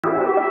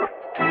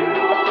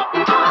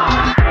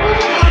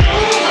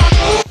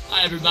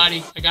Hi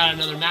everybody, I got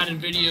another Madden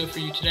video for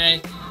you today.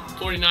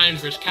 49ers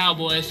versus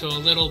Cowboys, so a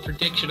little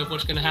prediction of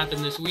what's going to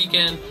happen this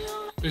weekend.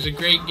 It was a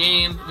great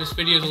game. This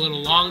video is a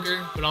little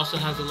longer, but also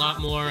has a lot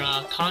more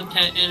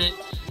content in it.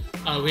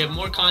 We have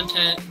more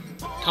content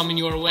coming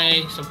your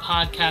way, some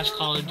podcasts,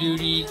 Call of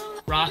Duty,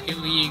 Rocket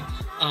League,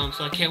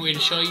 so I can't wait to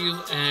show you,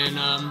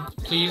 and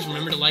please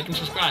remember to like and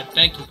subscribe.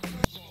 Thank you.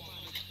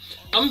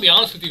 I'm going to be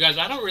honest with you guys,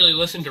 I don't really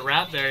listen to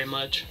rap very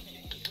much.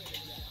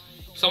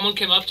 Someone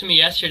came up to me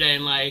yesterday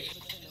and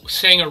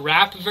sang a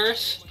rap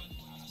verse,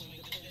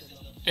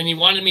 and he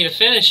wanted me to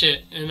finish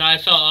it, and I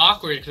felt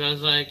awkward because I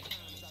was like,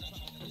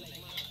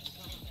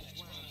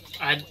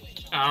 I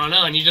don't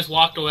know, and he just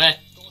walked away.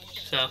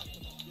 So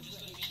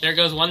there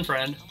goes one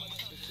friend.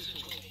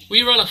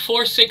 We run a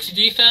 4-6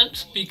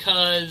 defense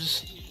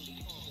because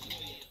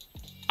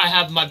I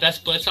have my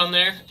best blitz on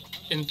there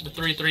in the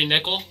 3-3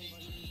 nickel.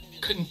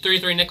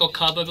 3-3 nickel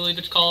cub, I believe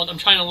it's called. I'm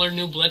trying to learn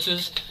new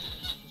blitzes.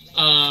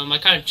 I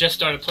kind of just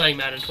started playing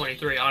Madden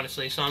 23,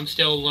 honestly, so I'm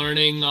still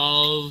learning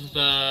all of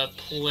the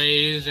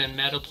plays and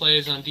meta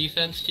plays on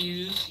defense to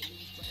use.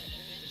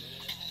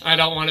 I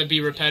don't want to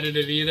be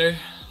repetitive either,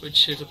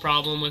 which is a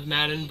problem with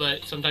Madden,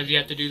 but sometimes you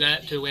have to do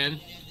that to win.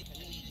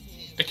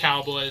 The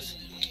Cowboys.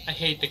 I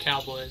hate the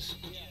Cowboys.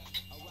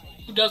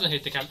 Who doesn't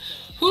hate the Cowboys?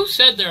 Who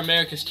said they're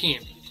America's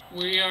team?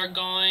 We are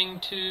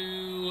going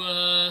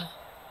to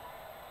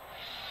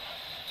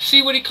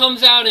see what he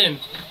comes out in.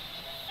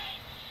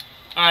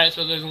 Alright,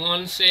 so there's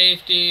one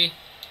safety.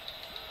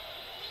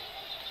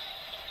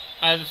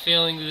 I have a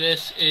feeling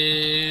this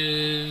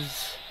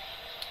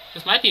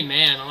might be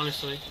man,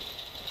 honestly.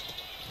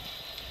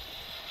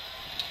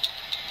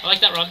 I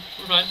like that run.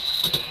 We're fine.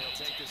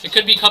 It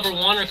could be cover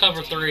 1 or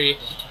cover 3.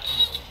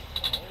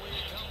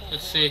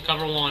 Let's see,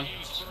 cover 1.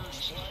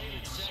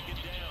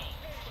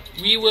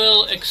 We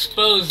will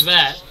expose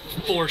that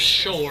for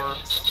sure.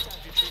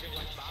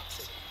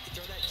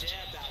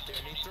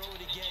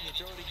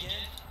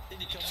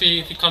 See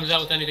if he comes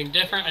out with anything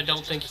different. I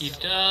don't think he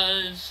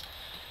does.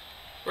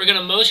 We're going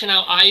to motion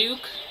out Ayuk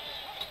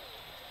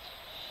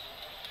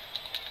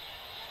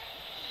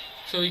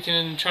so we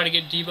can try to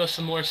get Debo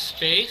some more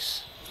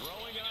space.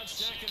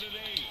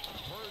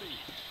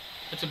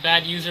 That's a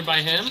bad user by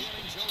him,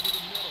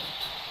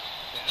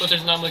 but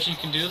there's not much you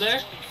can do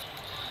there.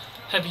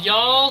 Have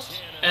y'all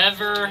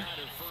ever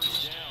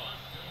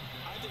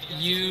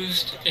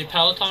used a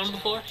Peloton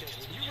before?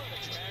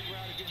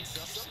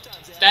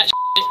 That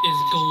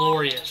is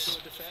glorious.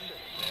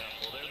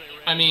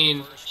 I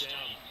mean,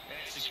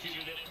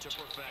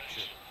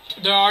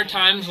 there are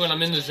times when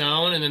I'm in the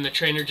zone and then the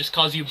trainer just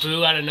calls you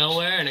boo out of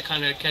nowhere and it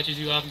kind of catches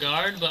you off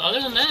guard, but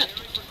other than that,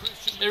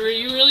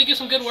 you really get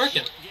some good work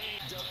in.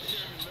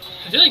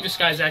 I feel like this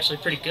guy's actually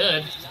pretty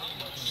good.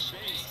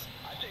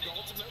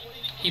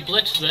 He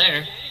blitzed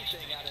there.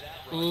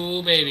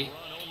 Ooh, baby.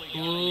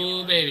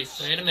 Ooh, baby.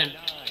 Wait a minute.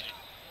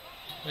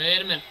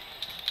 Wait a minute.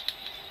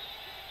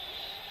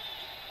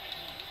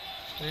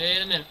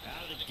 Wait a minute.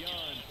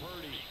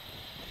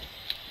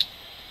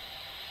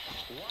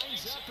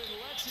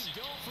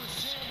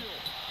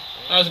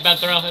 That was a bad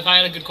throw. If I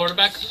had a good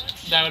quarterback,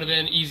 that would have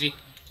been easy.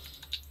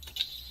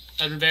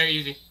 That would have been very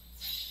easy.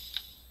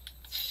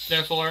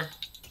 Therefore,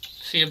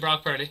 see you,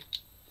 Brock Purdy.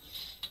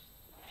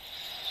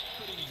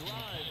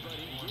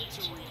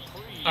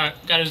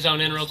 Alright, got to zone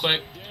in real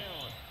quick.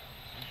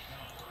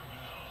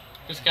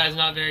 This guy's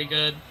not very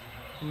good,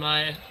 in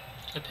my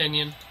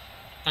opinion,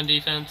 on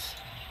defense.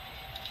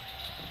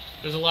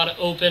 There's a lot of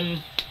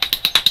open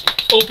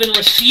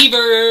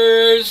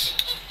receivers.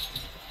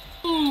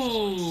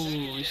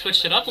 Ooh, he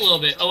switched it up a little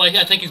bit. Oh,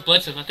 I think he's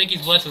blitzing. I think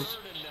he's blitzing.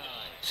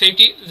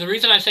 Safety. The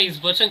reason I say he's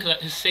blitzing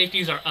because his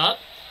safeties are up,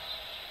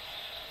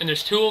 and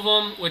there's 2 of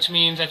them, which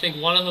means I think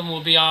one of them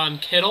will be on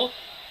Kittle.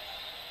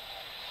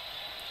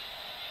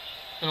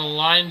 And a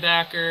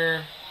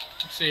linebacker.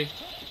 Let's see.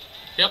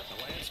 Yep.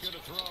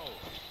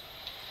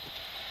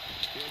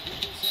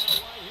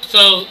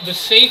 So the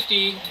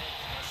safety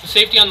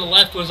on the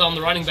left was on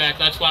the running back.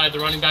 That's why the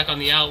running back on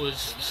the out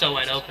was so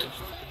wide open.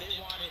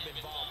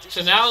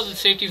 So now the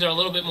safeties are a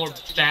little bit more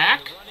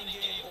back.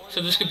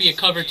 So this could be a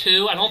cover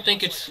 2. I don't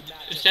think it's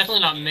definitely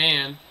not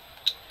man.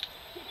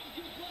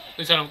 At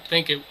least I don't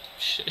think it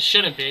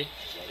shouldn't be.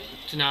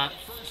 It's not.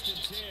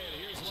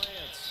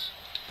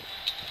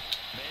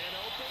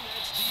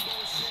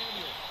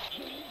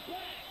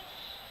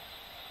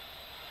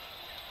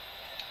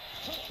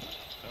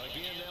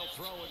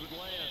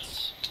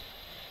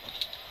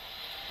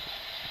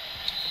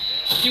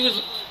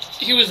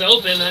 He was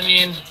open. I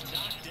mean,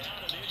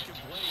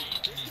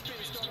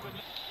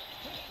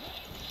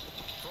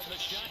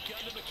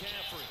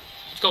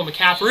 let's go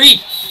McCaffrey.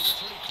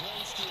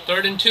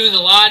 3rd and 2 is a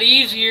lot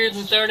easier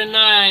than 3rd and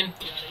 9.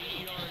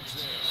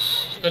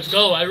 Let's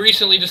go. I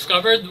recently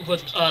discovered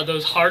with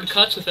those hard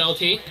cuts with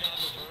LT.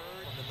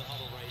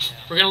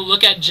 We're going to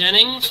look at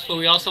Jennings, but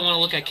we also want to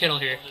look at Kittle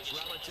here.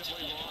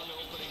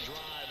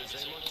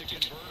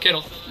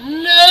 Kittle.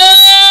 No!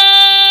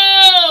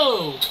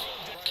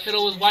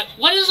 Kittle was wide.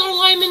 What is our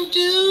lineman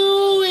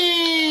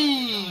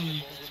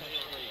doing?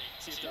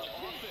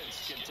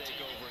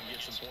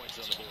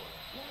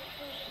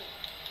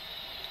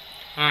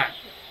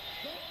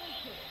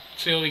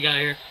 Let's see what we got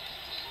here.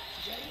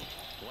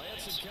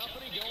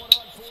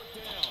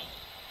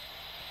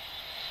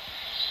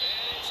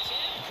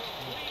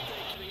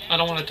 I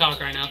don't want to talk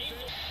right now.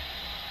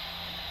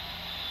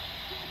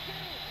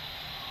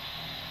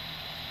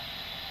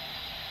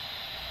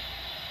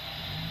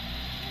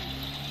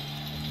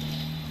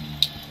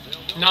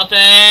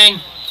 Nothing.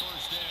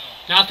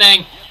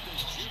 Nothing.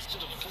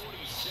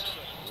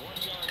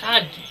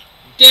 God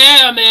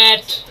damn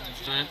it.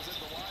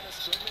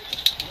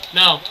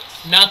 No.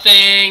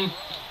 Nothing.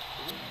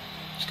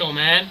 Let's go,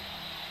 man.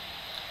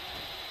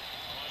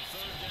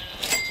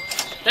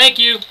 Thank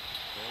you.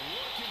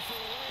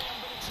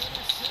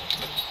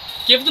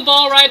 Give the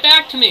ball right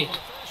back to me.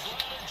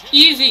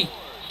 Easy.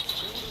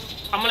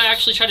 I'm going to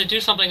actually try to do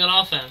something on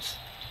offense.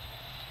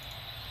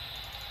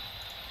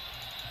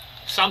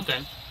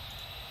 Something.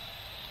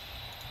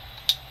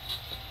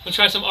 Let's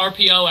try some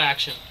RPO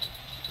action.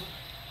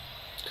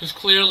 Because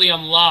clearly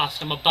I'm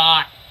lost. I'm a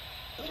bot.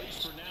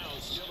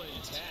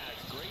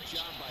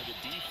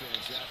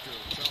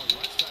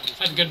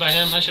 That's good by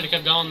him. I should have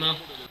kept going, though.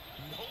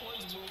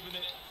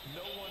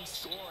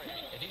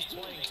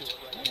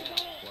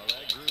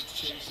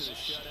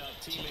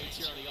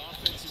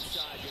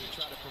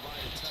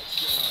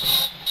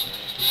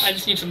 I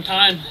just need some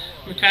time.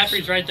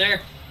 McCaffrey's right there.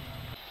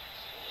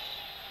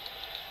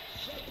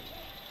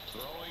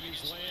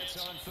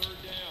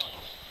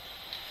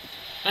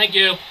 Thank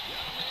you.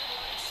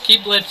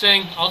 Keep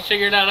blitzing. I'll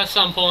figure it out at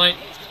some point.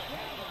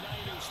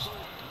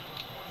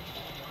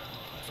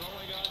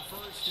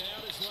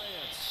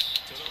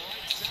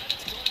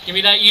 Give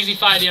me that easy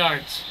 5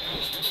 yards.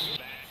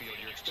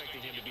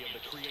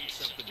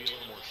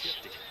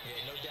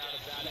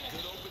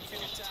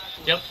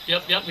 Yep.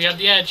 We have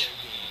the edge.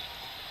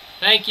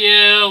 Thank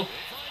you.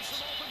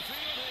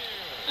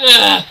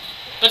 Ugh.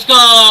 Let's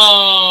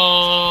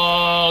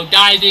go.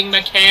 Diving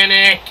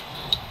mechanic.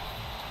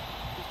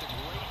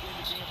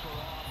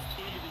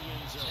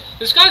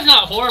 This guy's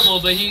not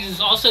horrible, but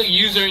he's also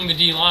using the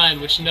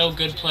D-line, which no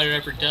good player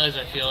ever does,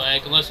 I feel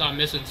like, unless I'm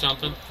missing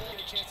something.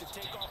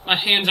 My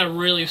hands are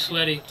really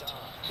sweaty.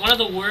 One of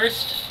the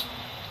worst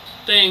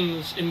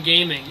things in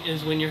gaming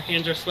is when your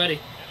hands are sweaty.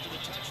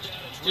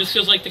 It just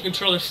feels like the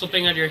controller's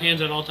slipping out of your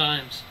hands at all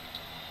times.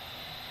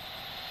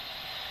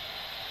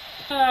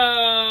 Alrighty.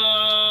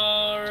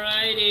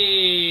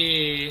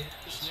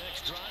 This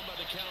next drive by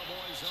the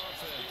Cowboys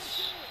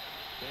offense.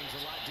 Things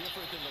a lot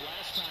different than the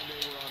last time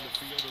they were on the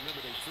field.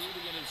 Remember, they threw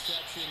the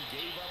interception,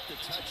 gave up the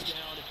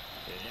touchdown,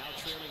 and now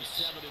trailing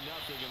 7-0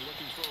 and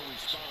looking for a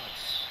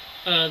response.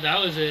 That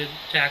was a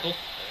tackle.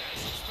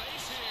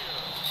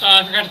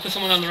 I forgot to put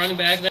someone on the running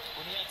back. When you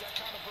have that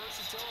kind of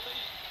versatility,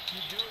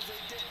 you do as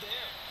they did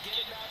there. Get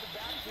it out of the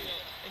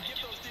backfield and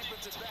give those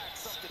defensive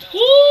backs something else.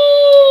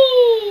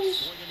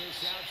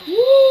 Woo!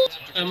 Woo!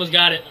 I almost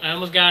got it.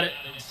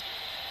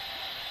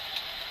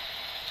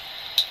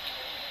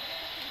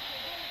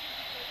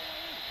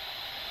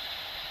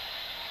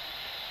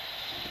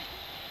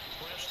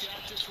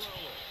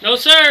 No,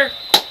 sir.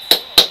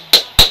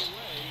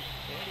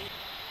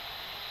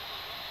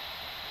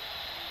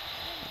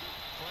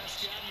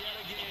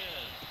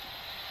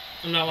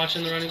 I'm not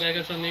watching the running back.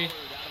 That's on me.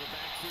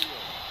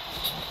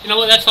 You know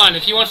what? That's fine.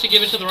 If he wants to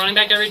give it to the running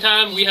back every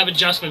time, we have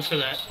adjustments for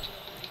that.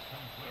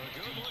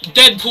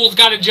 Deadpool's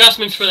got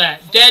adjustments for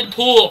that.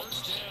 Deadpool.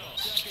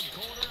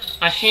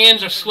 My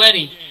hands are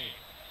sweaty.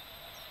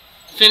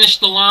 Finish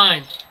the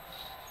line.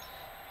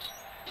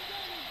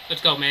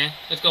 Let's go, man.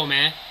 Let's go,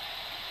 man.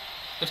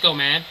 Let's go,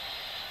 man.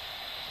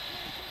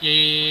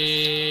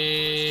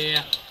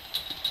 Yeah.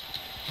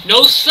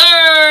 No,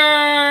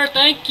 sir.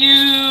 Thank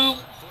you.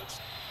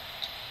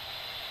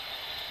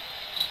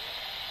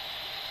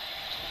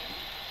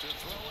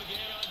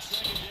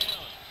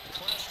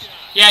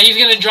 Yeah, he's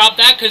gonna drop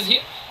that because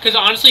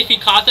honestly, if he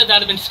caught that,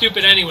 that'd have been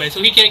stupid anyway.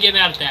 So he can't get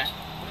mad at that.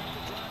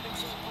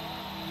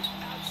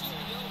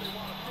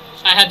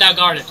 I had that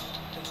guarded.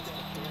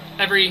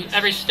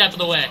 Every step of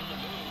the way.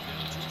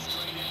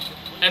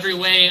 Every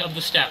way of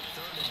the step.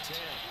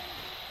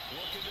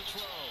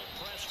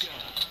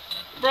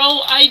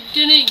 Bro, I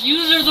didn't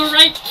use her the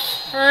right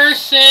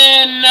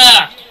person.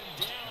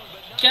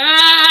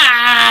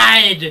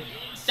 God,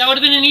 that would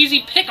have been an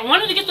easy pick. I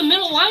wanted to get the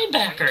middle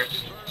linebacker.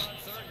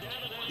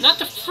 Not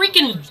the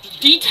freaking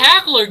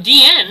D-tackle or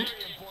D-end.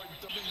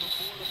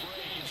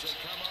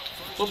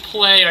 What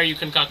play are you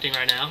concocting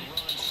right now?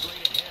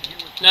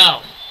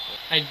 No.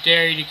 I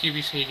dare you to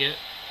QB sneak it.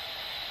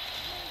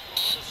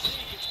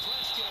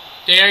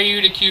 Dare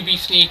you to QB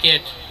sneak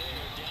it.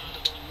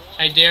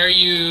 I dare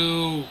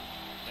you.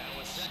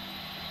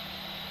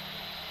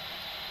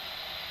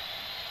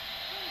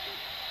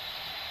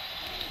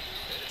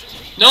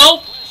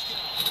 Nope.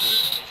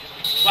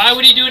 Why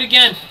would he do it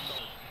again?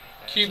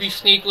 QB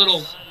sneak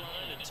little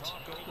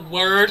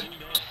word.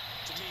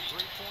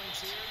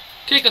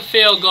 Kick a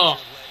field goal.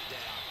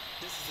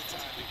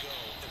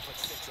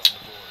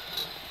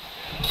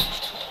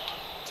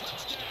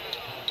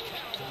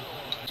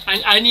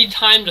 I need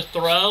time to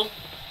throw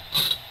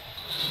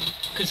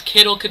because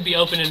Kittle could be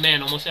open in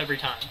man almost every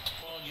time.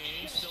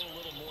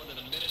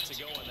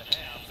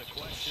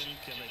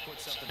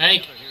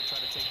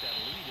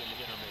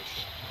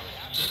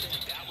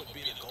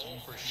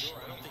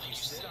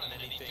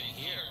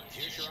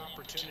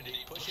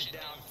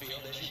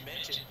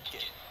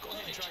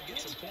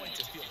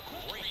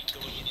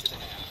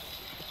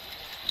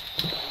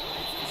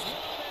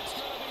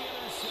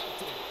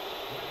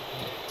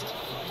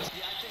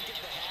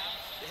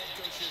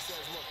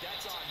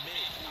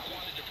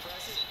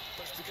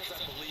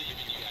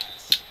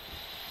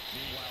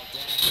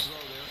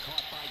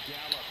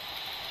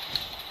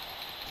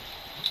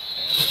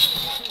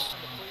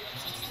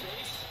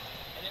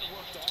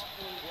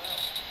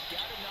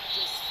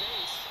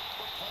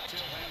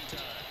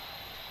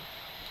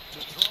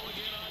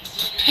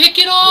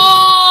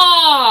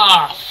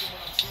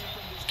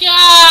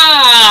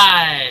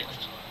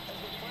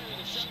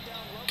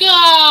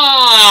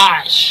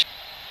 gosh!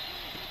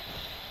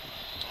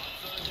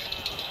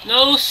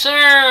 No,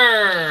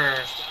 sir!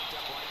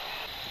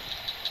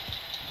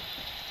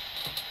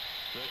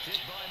 The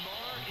kick by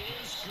Marr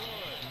is good.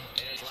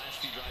 And his last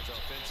few drives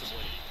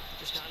offensively,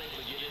 just not able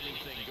to get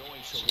anything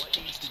going. So what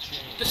needs to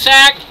change? The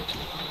sack.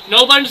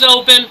 No one's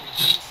open.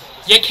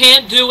 You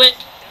can't do it.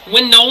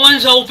 When no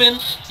one's open,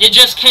 you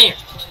just can't.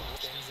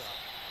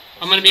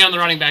 I'm going to be on the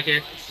running back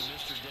here.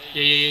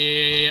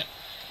 Yeah.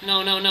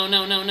 No.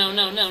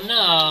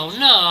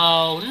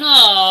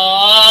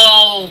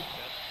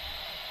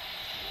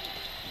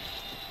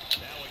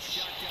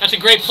 That's a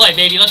great play,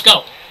 baby. Let's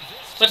go.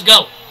 Let's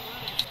go.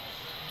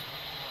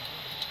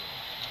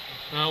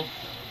 No.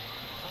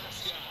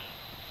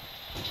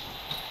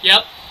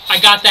 Yep, I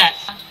got that.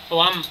 Oh,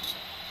 I'm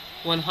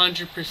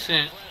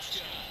 100%.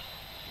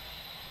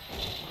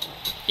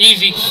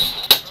 Easy.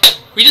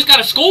 We just got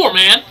to score,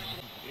 man. It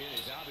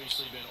has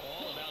obviously been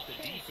all about the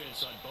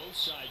defense on both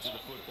sides of the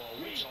football.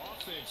 Which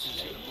offense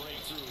is going to break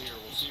through here?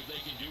 We'll see if they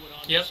can do it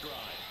on this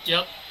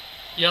drive.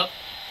 Yep.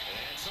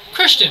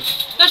 Christian,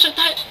 that's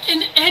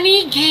in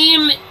any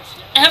game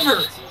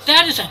ever.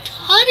 That is a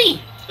tutty.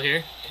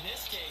 Here.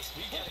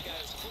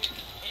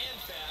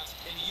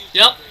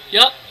 Yep.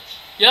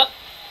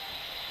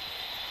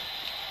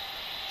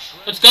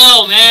 Let's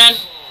go, man.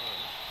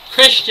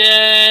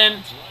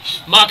 Christian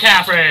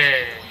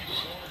McCaffrey.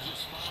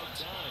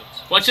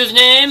 What's his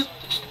name?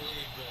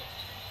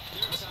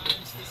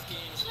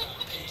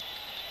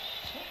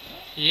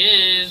 He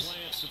is.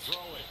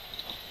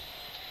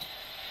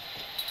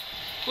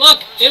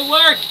 Look, it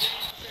worked.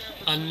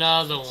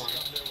 Another one.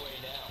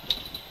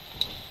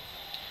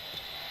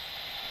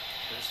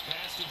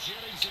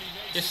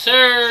 Yes,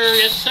 sir.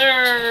 Yes,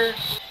 sir.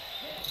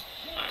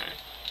 All right.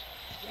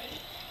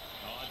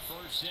 On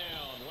first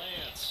down,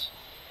 Lance.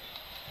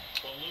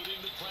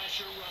 Eluding the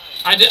pressure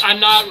right. I'm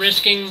not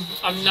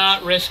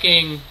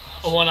risking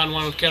a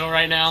one-on-one with Kittle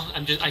right now.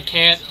 I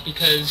can't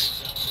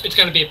because it's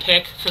gonna be a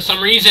pick for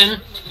some reason.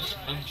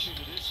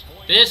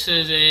 This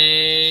is a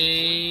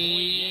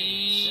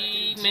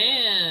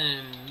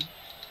man.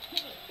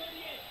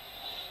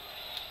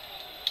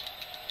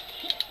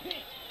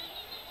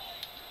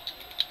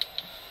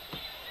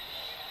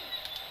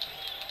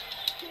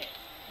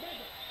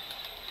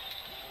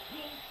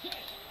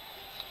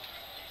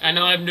 I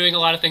know I'm doing a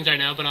lot of things right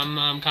now, but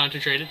I'm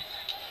concentrated.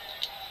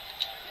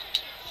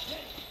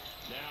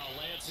 Now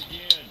Lance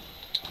again.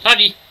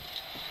 Tutty.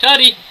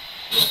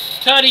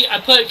 I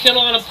put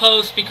Kittle on a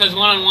post because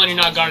one-on-one you're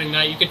not guarding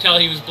that. You could tell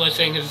he was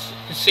blitzing. His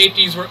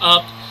safeties were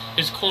up.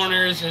 His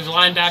corners, his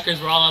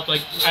linebackers were all up.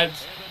 Like,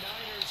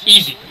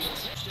 easy.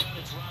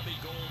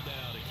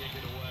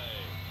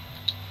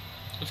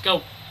 Let's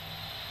go.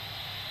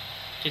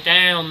 Get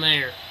down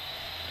there.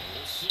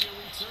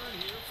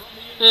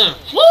 Woo!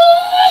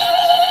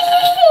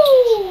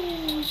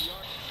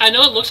 I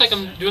know it looks like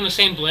I'm doing the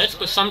same blitz,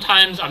 but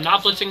sometimes I'm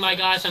not blitzing my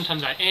guy,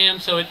 sometimes I am,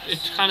 so it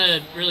kind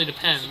of really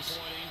depends.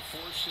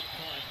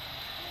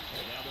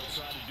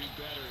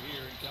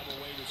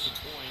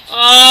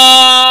 Oh,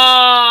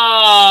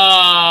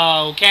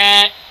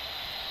 okay.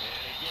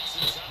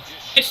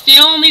 It's the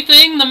only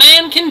thing the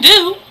man can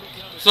do,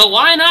 so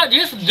why not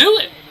just do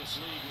it?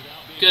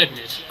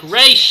 Goodness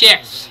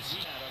gracious.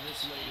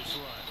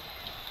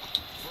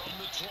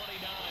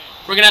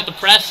 We're gonna have to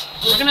press.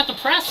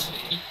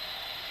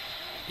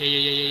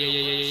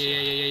 Yeah.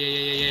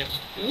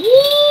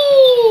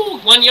 Woo!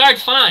 1 yard,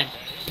 fine.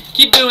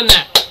 Keep doing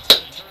that.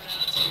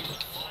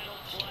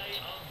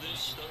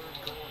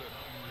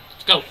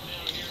 Let's go.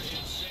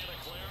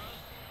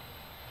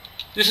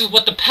 This is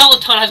what the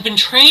Peloton has been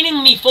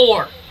training me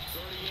for.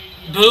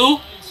 Boo.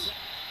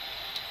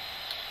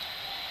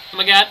 Oh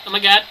my god.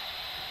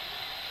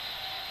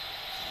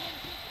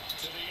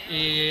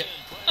 Yeah.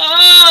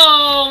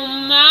 Oh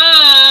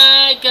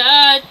my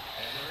god.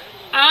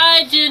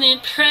 I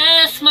didn't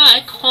press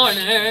my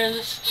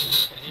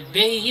corners,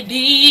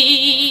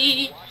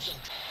 baby.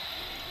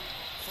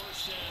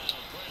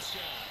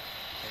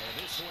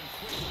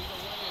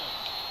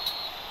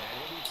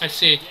 I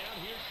see.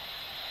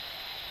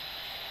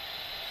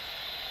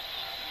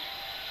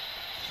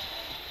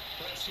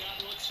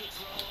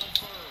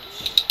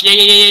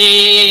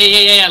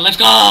 Yeah. Let's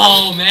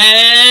go,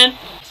 man.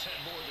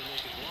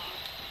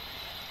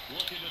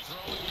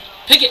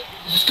 Pick it.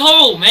 Let's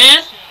go,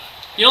 man.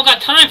 You don't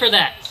got time for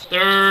that.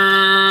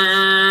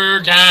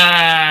 Third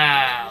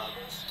down.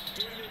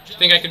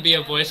 Think I could be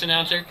a voice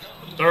announcer?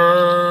 Third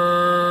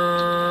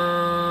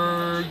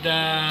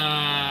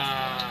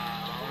down.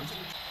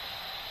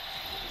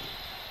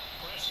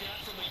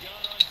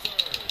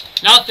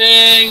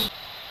 Nothing.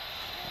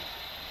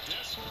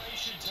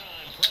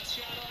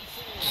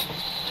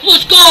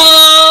 Let's go!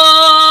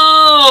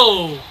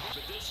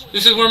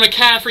 This is where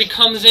McCaffrey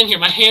comes in here.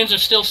 My hands are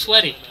still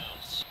sweaty.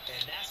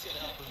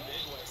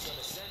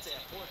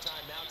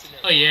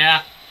 Oh,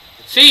 yeah.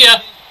 See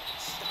ya.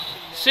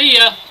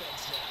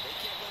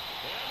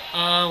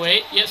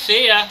 Wait. Yeah,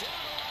 see ya.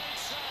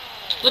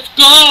 Let's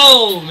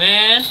go,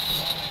 man.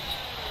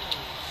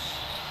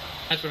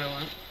 That's what I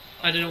want.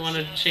 I didn't want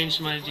to change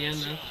my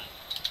DN though.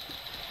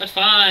 That's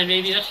fine,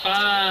 baby. That's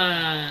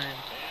fine.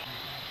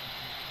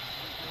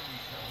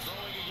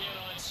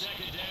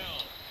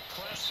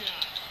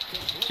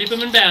 Keep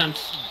him in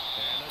bounds.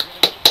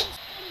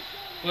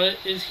 What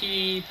is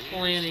he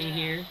planning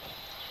here?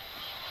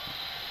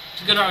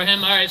 It's good on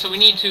him. Alright, so we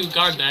need to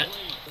guard that.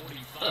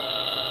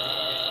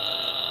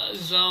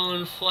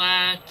 Zone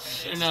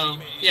flats. No.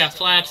 Yeah,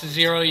 flats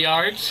 0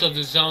 yards. So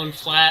the zone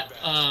flat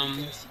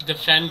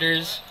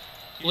defenders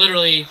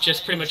literally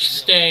just pretty much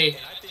stay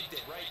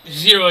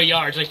 0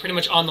 yards. Like pretty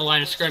much on the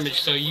line of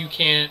scrimmage. So you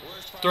can't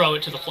throw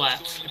it to the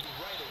flats.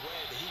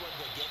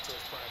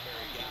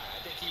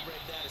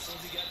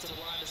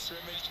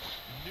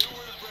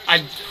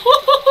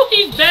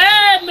 He's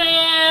bad,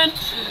 man!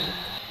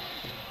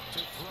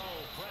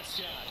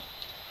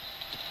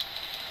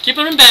 Keep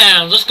him in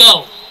bounds. Let's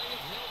go.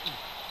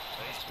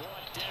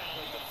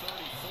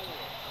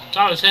 If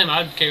I was him,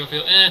 I'd kick a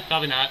field.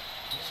 Probably not.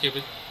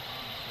 Stupid.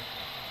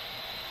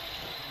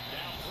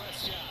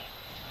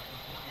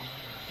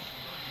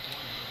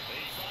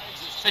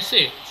 I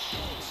see.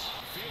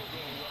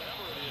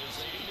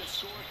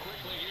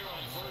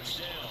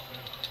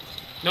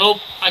 Nope.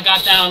 I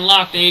got that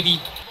unlocked,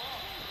 baby.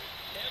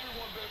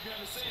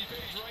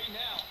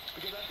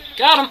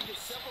 Got him.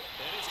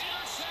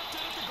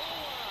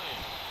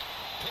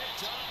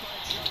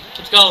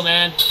 Let's go,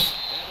 man.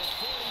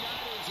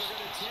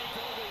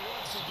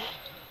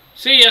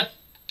 See ya.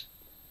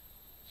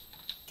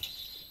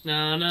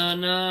 Na na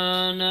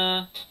na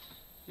na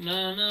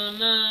na na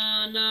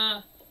na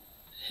na.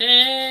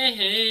 Hey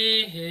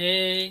hey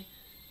hey.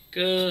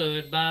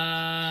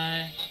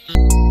 Goodbye.